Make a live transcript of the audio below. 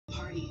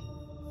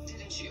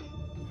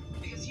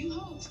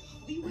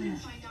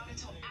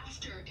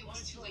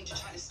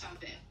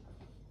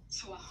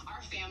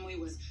our family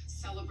was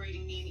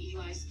celebrating me and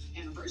Eli's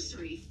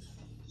anniversary,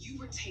 you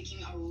were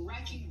taking a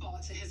wrecking ball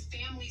to his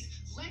family's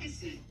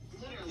legacy,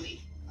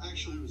 literally.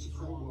 Actually, it was a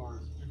crowbar.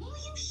 Will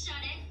you shut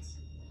it?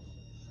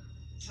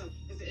 So,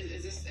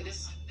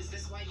 is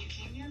this why you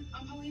came here,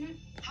 Paulina?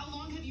 How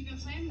long have you been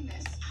planning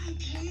this? I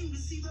came to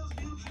see those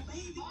beautiful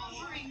babies.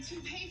 Offering to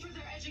pay for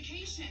their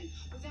education.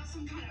 Was that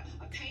some kind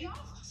of a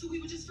payoff? So we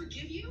would just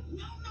forgive you?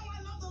 No,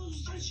 I love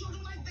those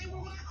children like they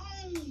were my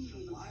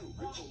own. Why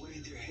rip away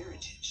their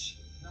heritage?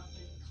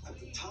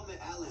 Tom and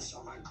Alice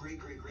are my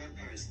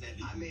great-great-grandparents that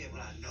I may have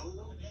not known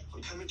them,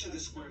 but coming to the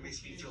square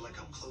makes me feel like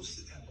I'm close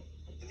to them.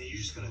 And then you're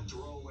just going to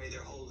throw away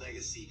their whole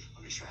legacy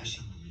on the trash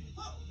heap.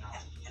 Well,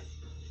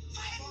 if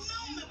I had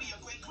known there'd be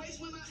a quick place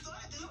when I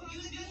started this,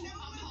 You knew,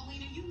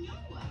 Paulina, you knew.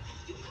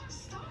 You gotta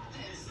stop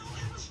this. No,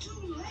 it was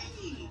too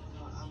late.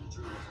 No, I'm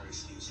through with her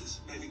excuses.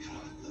 Baby, come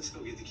on, let's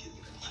go get the kid.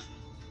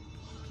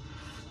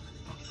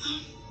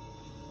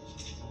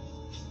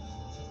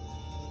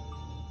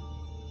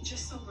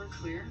 Just so we're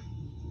clear,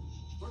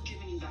 we're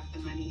giving you back the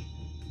money.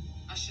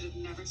 I should have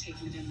never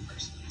taken it in the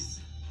first place.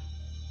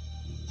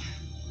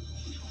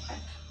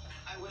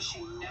 I wish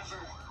you never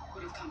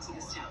would have come to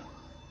this town.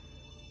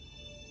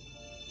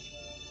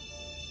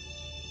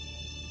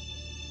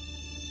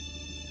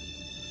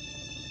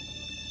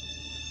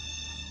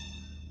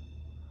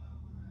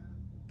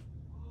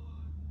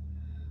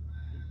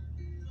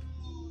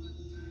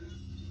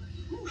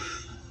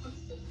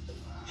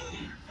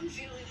 I'm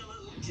feeling a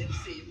little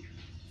tipsy.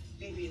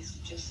 Maybe it's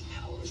just the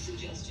power of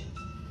suggestion.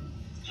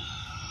 I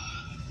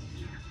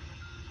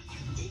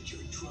think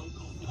you're drunk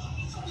on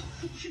love.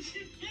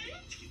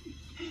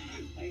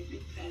 I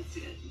think that's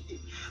it.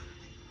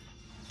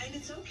 And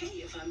it's okay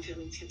if I'm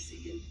feeling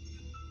tipsy and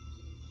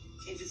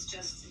if it's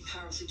just the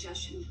power of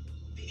suggestion,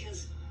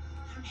 because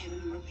I don't have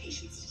any more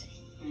patience today.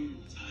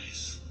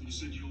 Nice. You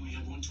said you only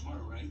have one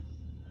tomorrow, right?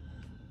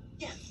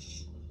 Yeah.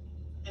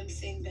 I'm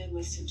seeing Ben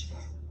Weston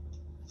tomorrow.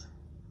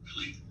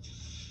 Really?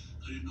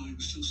 I didn't know he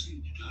was still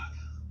seeing you, Doc.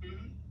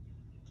 Mm-hmm.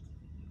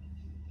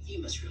 He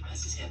must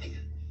realize he's having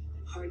a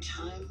hard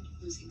time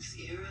losing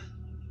Sierra.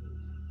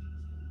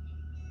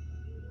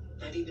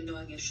 Not even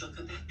knowing if she'll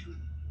come back to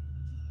him.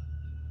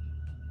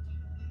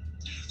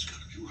 Yeah, it's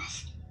gotta be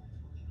rough.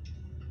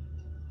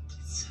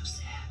 It's so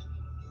sad.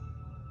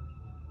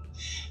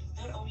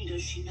 Not only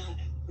does she not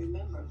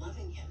remember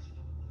loving him,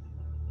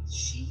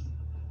 she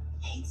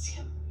hates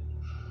him.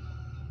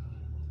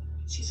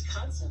 She's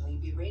constantly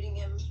berating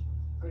him,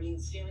 hurting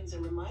his feelings,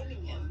 and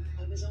reminding him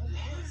of his own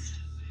past.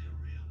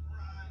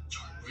 It's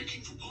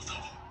heartbreaking for both of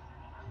them.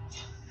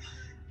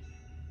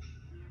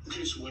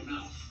 Okay, so what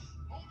now?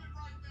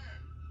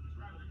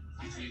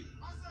 You think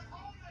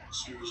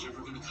Sierra's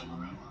ever gonna come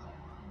around?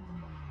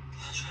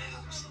 Gosh, I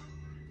hope so.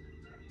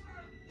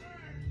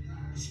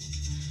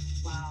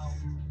 Wow.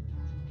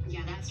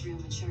 Yeah, that's real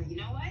mature. You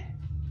know what?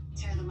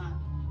 Tear them up.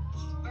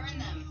 Burn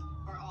them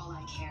for all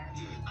I care.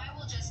 I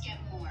will just get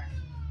more.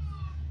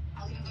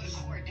 I'll even go to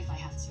court if I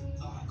have to.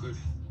 Oh, good.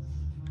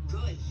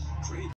 Good.